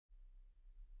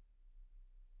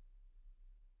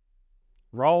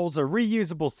Roles are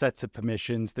reusable sets of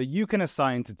permissions that you can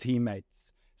assign to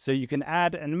teammates, so you can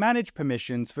add and manage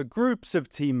permissions for groups of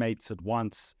teammates at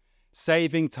once,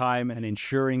 saving time and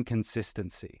ensuring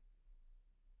consistency.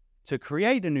 To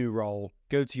create a new role,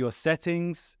 go to your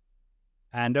Settings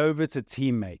and over to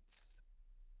Teammates.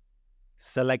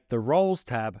 Select the Roles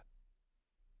tab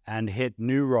and hit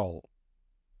New Role.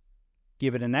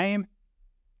 Give it a name.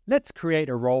 Let's create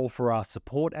a role for our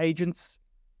support agents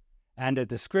and a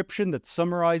description that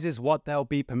summarizes what they'll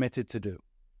be permitted to do.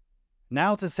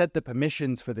 Now to set the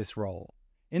permissions for this role.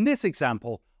 In this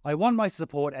example, I want my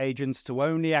support agents to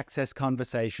only access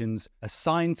conversations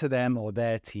assigned to them or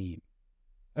their team.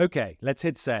 Okay, let's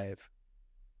hit Save.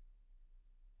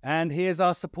 And here's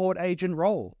our support agent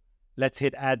role. Let's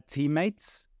hit Add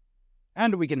Teammates.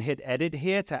 And we can hit Edit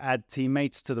here to add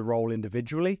teammates to the role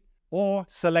individually, or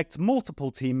select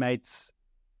multiple teammates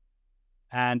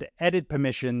and edit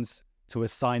permissions to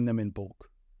assign them in bulk.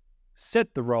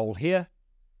 Set the role here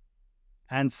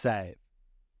and save.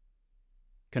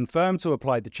 Confirm to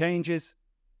apply the changes.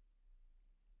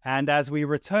 And as we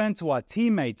return to our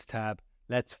Teammates tab,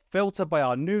 let's filter by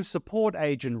our new support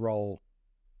agent role.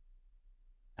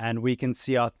 And we can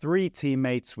see our 3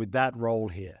 teammates with that role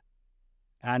here.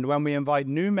 And when we invite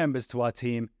new members to our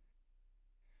team,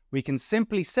 we can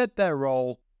simply set their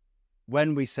role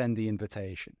when we send the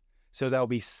invitation. So they'll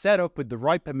be set up with the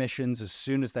right permissions as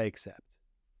soon as they accept.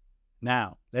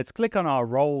 Now, let's click on our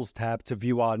Roles tab to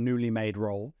view our newly made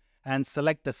role and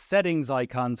select the Settings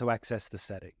icon to access the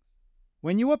settings.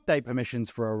 When you update permissions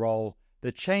for a role,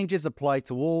 the changes apply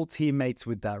to all teammates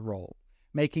with that role,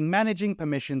 making managing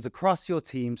permissions across your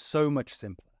team so much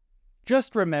simpler.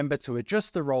 Just remember to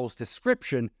adjust the role's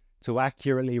description to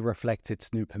accurately reflect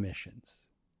its new permissions.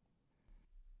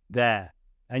 There,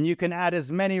 and you can add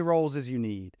as many roles as you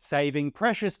need, saving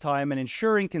precious time and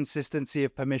ensuring consistency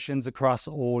of permissions across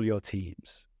all your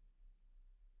teams.